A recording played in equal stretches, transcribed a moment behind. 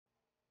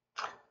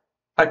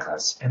Hi,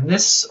 class. In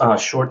this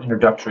short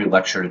introductory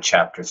lecture to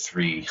Chapter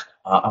 3,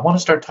 I want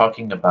to start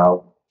talking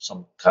about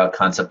some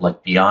concept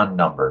like beyond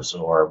numbers,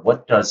 or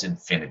what does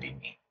infinity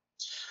mean?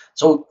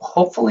 So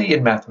hopefully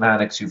in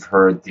mathematics you've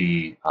heard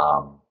the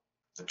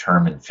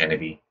term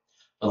infinity,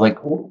 but like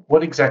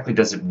what exactly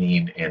does it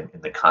mean in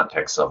the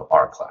context of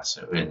our class,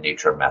 in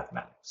nature of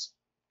mathematics?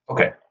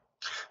 Okay,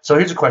 so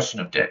here's a question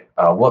of day.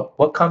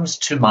 What comes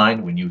to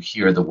mind when you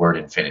hear the word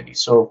infinity?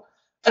 So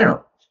I don't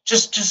know.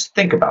 Just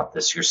think about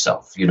this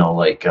yourself.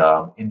 Like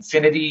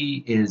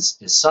infinity is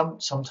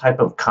some type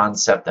of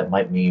concept that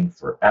might mean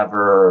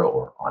forever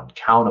or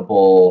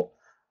uncountable.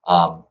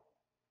 Um,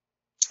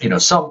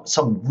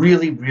 some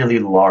really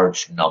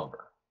large number.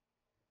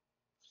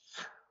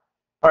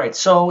 All right.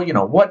 So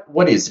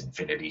what is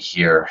infinity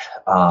here?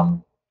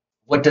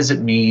 What does it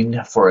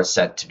mean for a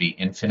set to be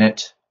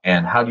infinite?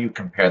 And how do you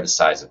compare the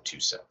size of two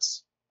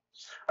sets?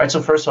 All right,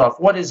 so first off,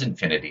 what is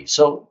infinity?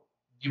 So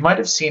you might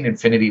have seen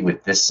infinity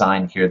with this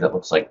sign here that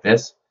looks like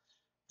this.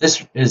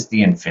 This is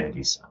the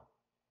infinity sign.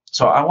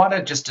 So I want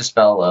to just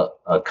dispel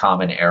a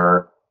common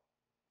error.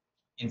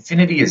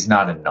 Infinity is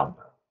not a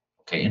number.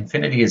 Okay,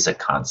 infinity is a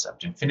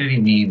concept. Infinity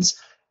means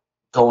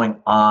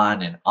going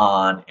on and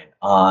on and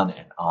on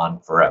and on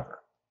forever.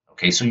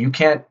 Okay, so you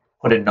can't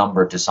put a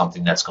number to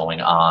something that's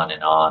going on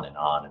and on and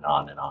on and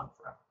on and on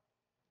forever.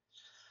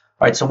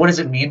 All right, so what does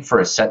it mean for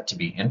a set to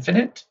be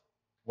infinite?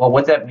 Well,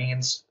 what that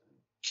means,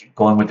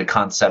 going with the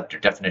concept or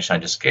definition I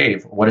just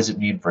gave, what does it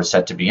mean for a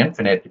set to be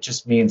infinite? It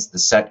just means the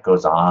set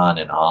goes on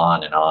and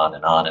on and on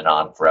and on and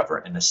on forever,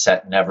 and the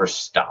set never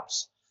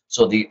stops.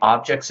 So the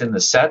objects in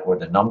the set or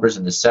the numbers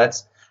in the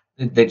sets,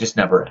 they just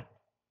never end.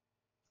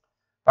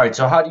 All right,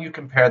 so how do you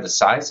compare the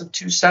size of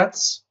two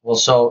sets? Well,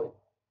 so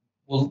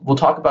we'll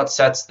talk about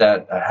sets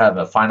that have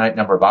a finite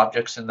number of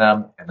objects in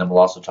them, and then we'll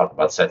also talk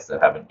about sets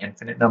that have an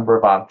infinite number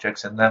of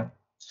objects in them.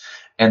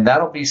 And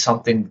that'll be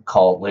something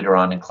called later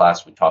on in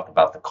class, we talk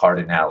about the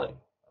cardinality of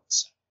the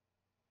set.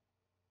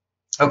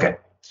 Okay,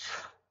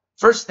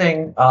 first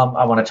thing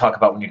I want to talk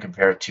about when you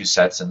compare two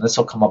sets, and this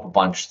will come up a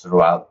bunch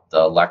throughout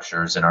the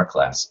lectures in our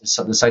class, is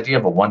this idea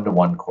of a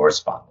one-to-one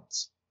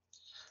correspondence.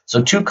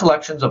 So two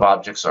collections of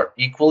objects are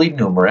equally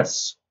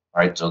numerous, all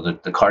right, so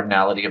the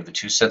cardinality of the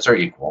two sets are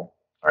equal,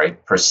 all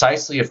right,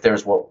 precisely if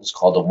there's what is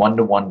called a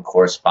one-to-one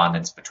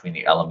correspondence between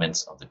the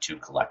elements of the two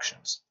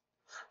collections.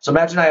 So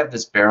imagine I have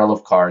this barrel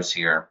of cars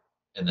here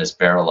and this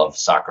barrel of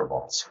soccer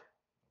balls.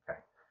 Okay.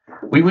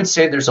 We would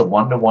say there's a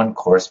one-to-one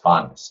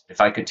correspondence. If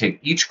I could take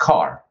each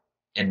car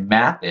and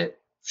map it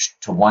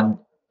to one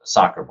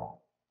soccer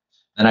ball,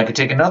 then I could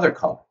take another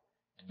car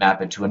and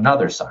map it to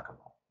another soccer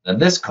ball, then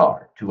this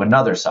car to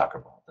another soccer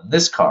ball, then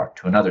this car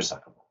to another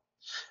soccer ball.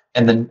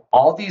 And then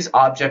all these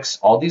objects,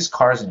 all these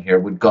cars in here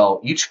would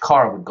go, each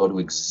car would go to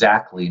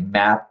exactly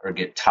map or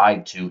get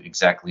tied to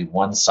exactly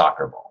one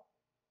soccer ball.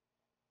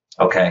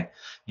 Okay,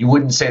 you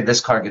wouldn't say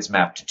this car gets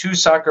mapped to two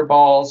soccer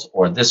balls,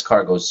 or this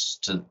car goes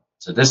to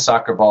this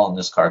soccer ball and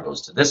this car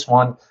goes to this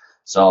one.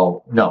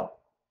 So no,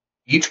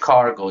 each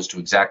car goes to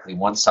exactly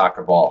one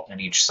soccer ball,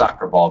 and each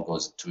soccer ball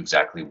goes to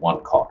exactly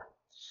one car.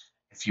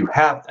 If you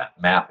have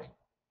that mapping,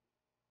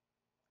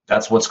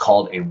 that's what's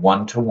called a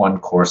one-to-one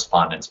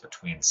correspondence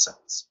between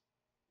sets.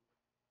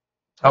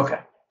 Okay,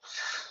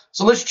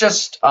 so let's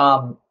just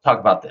talk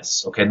about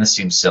this. Okay, and this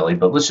seems silly,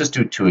 but let's just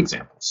do two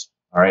examples.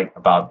 All right,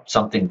 about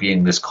something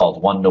being this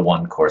called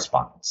one-to-one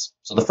correspondence.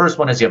 So the first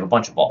one is you have a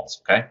bunch of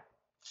balls, okay?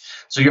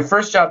 So your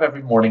first job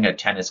every morning at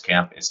tennis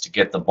camp is to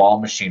get the ball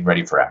machine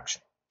ready for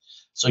action.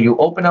 So you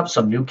open up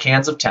some new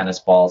cans of tennis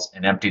balls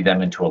and empty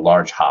them into a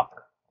large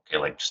hopper, okay,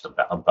 like just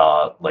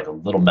about like a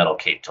little metal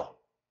cage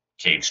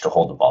to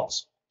hold the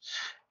balls.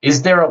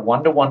 Is there a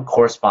one-to-one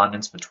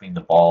correspondence between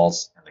the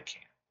balls and the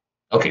can?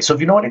 Okay, so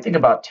if you know anything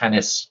about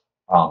tennis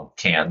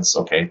cans,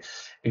 okay,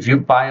 if you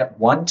buy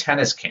one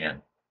tennis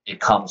can, it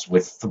comes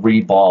with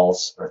three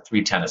balls or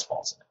three tennis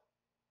balls in it.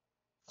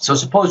 So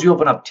suppose you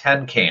open up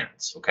 10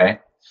 cans, okay?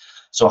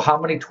 So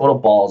how many total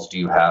balls do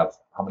you have?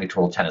 How many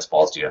total tennis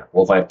balls do you have?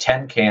 Well, if I have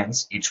 10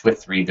 cans, each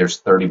with three, there's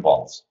 30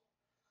 balls.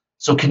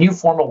 So can you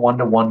form a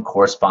one-to-one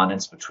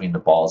correspondence between the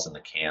balls and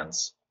the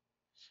cans?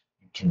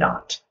 You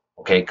cannot,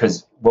 okay?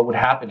 Because what would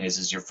happen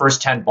is your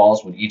first 10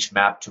 balls would each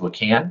map to a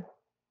can,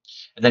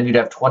 and then you'd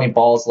have 20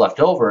 balls left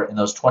over, and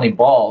those 20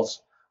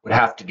 balls would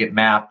have to get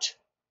mapped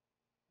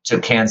to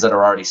cans that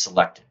are already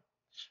selected.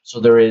 So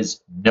there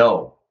is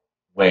no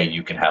way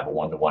you can have a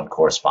one-to-one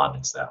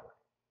correspondence that way.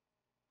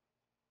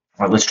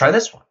 All right, let's try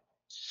this one.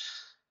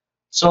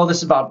 So this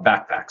is about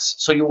backpacks.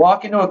 So you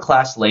walk into a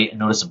class late and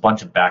notice a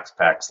bunch of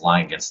backpacks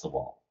lying against the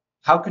wall.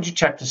 How could you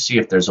check to see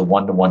if there's a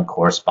one-to-one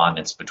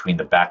correspondence between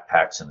the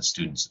backpacks and the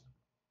students?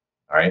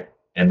 All right,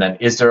 and then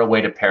is there a way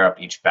to pair up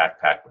each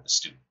backpack with a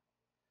student?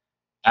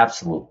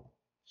 Absolutely.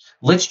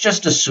 Let's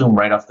just assume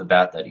right off the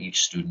bat that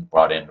each student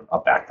brought in a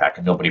backpack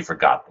and nobody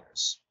forgot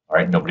theirs. All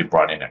right, nobody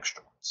brought in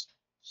extra ones.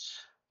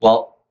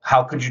 Well,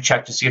 how could you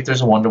check to see if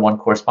there's a one-to-one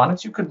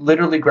correspondence? You could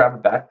literally grab a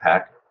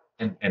backpack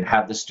and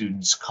have the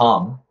students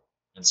come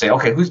and say,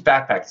 okay, whose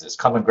backpack is this?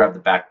 Come and grab the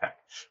backpack.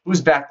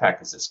 Whose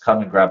backpack is this?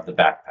 Come and grab the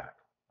backpack.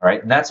 All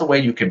right, and that's a way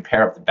you can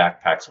pair up the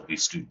backpacks with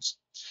these students.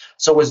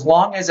 So as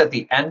long as at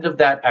the end of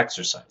that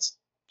exercise,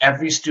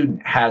 every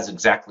student has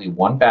exactly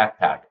one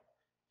backpack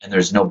and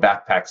there's no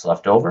backpacks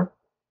left over,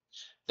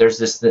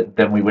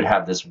 then we would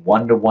have this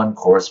one-to-one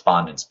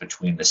correspondence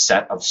between the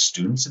set of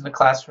students in the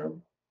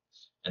classroom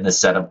and the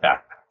set of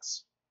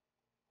backpacks.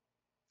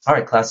 All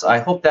right, class, I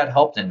hope that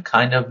helped and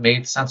kind of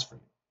made sense for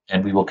you.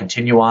 And we will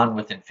continue on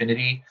with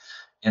infinity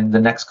in the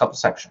next couple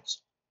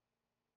sections.